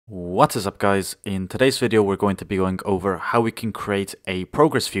What is up, guys? In today's video we're going to be going over how we can create a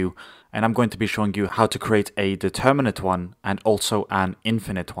progress view, and I'm going to be showing you how to create a determinate one and also an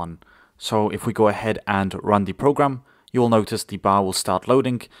infinite one. So if we go ahead and run the program, you will notice the bar will start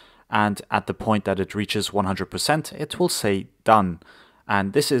loading, and at the point that it reaches 100% it will say done.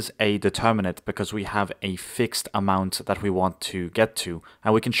 And this is a determinate because we have a fixed amount that we want to get to,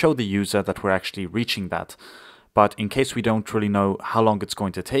 and we can show the user that we're actually reaching that. But in case we don't really know how long it's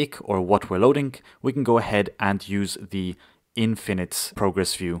going to take or what we're loading, we can go ahead and use the infinite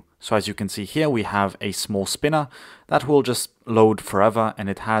progress view. So as you can see here, we have a small spinner that will just load forever, and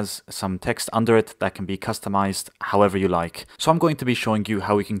it has some text under it that can be customized however you like. So I'm going to be showing you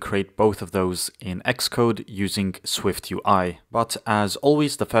how we can create both of those in Xcode using SwiftUI. But as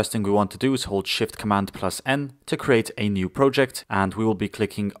always, the first thing we want to do is hold Shift Command plus N to create a new project, and we will be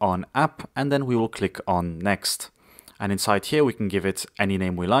clicking on App, and then we will click on Next. And inside here we can give it any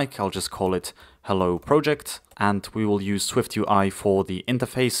name we like. I'll just call it Hello Project, and we will use SwiftUI for the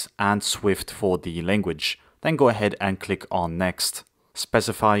interface and Swift for the language. Then go ahead and click on Next.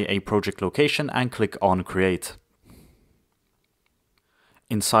 Specify a project location and click on Create.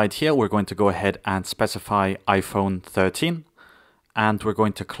 Inside here we're going to go ahead and specify iPhone 13, and we're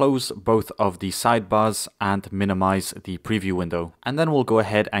going to close both of the sidebars and minimize the preview window. And then we'll go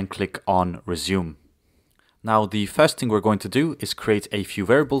ahead and click on Resume. Now the first thing we're going to do is create a few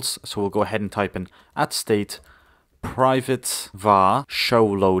variables, so we'll go ahead and type in @state private var show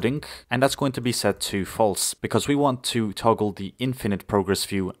loading, and that's going to be set to false because we want to toggle the infinite progress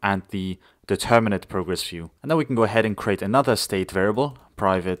view and the determinate progress view. And then we can go ahead and create another state variable,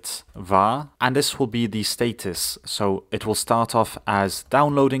 private var, and this will be the status. So it will start off as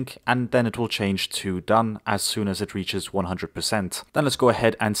downloading, and then it will change to done as soon as it reaches 100%. Then let's go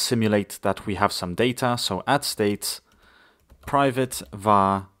ahead and simulate that we have some data. So @state private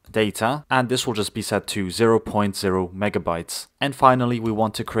var data, and this will just be set to 0.0 megabytes. And finally, we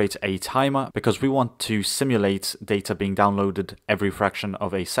want to create a timer because we want to simulate data being downloaded every fraction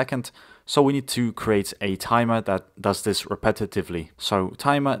of a second. So we need to create a timer that does this repetitively. So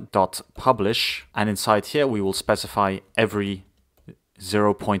timer.publish, and inside here we will specify every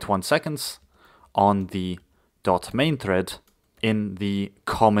 0.1 seconds on the .main thread in the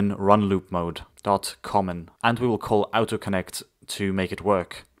common run loop mode, .common, and we will call autoconnect to make it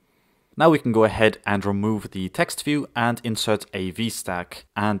work. Now we can go ahead and remove the text view and insert a VStack,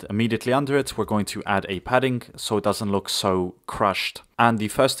 and immediately under it we're going to add a padding so it doesn't look so crushed. And the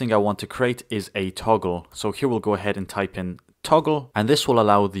first thing I want to create is a toggle. So here we'll go ahead and type in toggle, and this will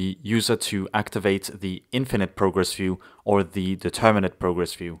allow the user to activate the infinite progress view or the determinate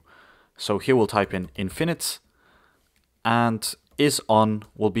progress view. So here we'll type in infinite, and isOn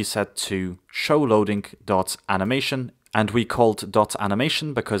will be set to show loading .animation. And we called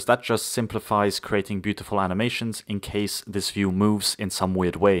 .animation because that just simplifies creating beautiful animations in case this view moves in some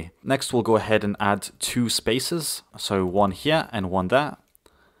weird way. Next, we'll go ahead and add two spaces, so one here and one there.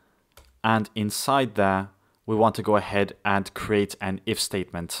 And inside there, we want to go ahead and create an if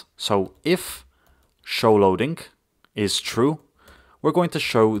statement. So if show loading is true, we're going to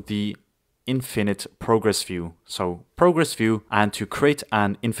show the infinite progress view. So progress view, and to create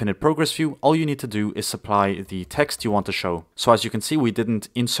an infinite progress view, all you need to do is supply the text you want to show. So as you can see, we didn't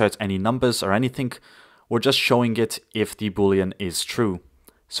insert any numbers or anything. We're just showing it if the boolean is true.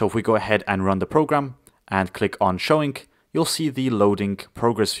 So if we go ahead and run the program and click on showing, you'll see the loading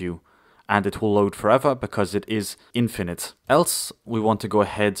progress view, and it will load forever because it is infinite. Else we want to go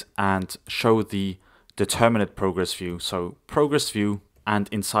ahead and show the determinate progress view. So progress view, and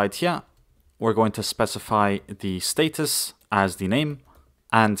inside here we're going to specify the status as the name,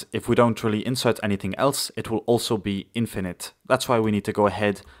 and if we don't really insert anything else, it will also be infinite. That's why we need to go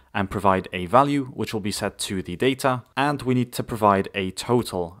ahead and provide a value, which will be set to the data, and we need to provide a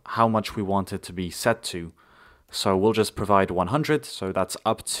total, how much we want it to be set to. So we'll just provide 100, so that's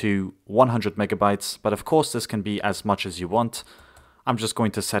up to 100 megabytes, but of course this can be as much as you want. I'm just going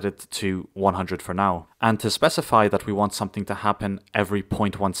to set it to 100 for now. And to specify that we want something to happen every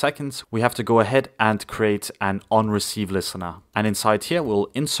 0.1 seconds, we have to go ahead and create an onReceive listener. And inside here, we'll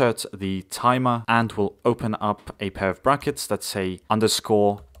insert the timer, and we'll open up a pair of brackets that say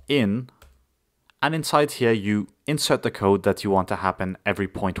 _in. And inside here, you insert the code that you want to happen every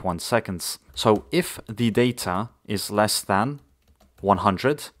 0.1 seconds. So if the data is less than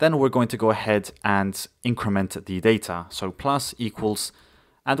 100, then we're going to go ahead and increment the data. So plus equals,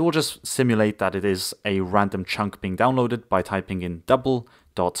 and we'll just simulate that it is a random chunk being downloaded by typing in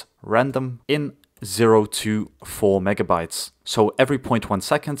double.random in 0 to 4 megabytes. So every 0.1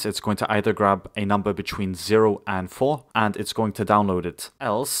 seconds, it's going to either grab a number between 0 and 4, and it's going to download it.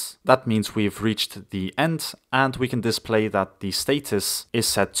 Else, that means we've reached the end, and we can display that the status is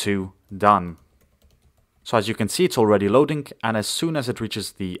set to done. So as you can see, it's already loading, and as soon as it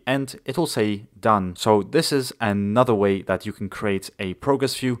reaches the end, it will say done. So this is another way that you can create a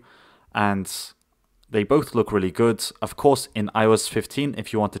progress view, and they both look really good. Of course, in iOS 15,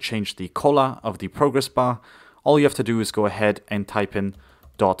 if you want to change the color of the progress bar, all you have to do is go ahead and type in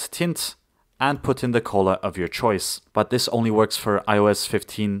 .tint and put in the color of your choice. But this only works for iOS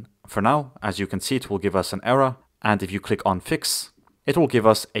 15 for now. As you can see, it will give us an error, and if you click on fix, it will give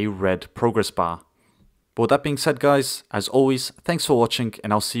us a red progress bar. But with that being said, guys, as always, thanks for watching,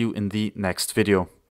 and I'll see you in the next video.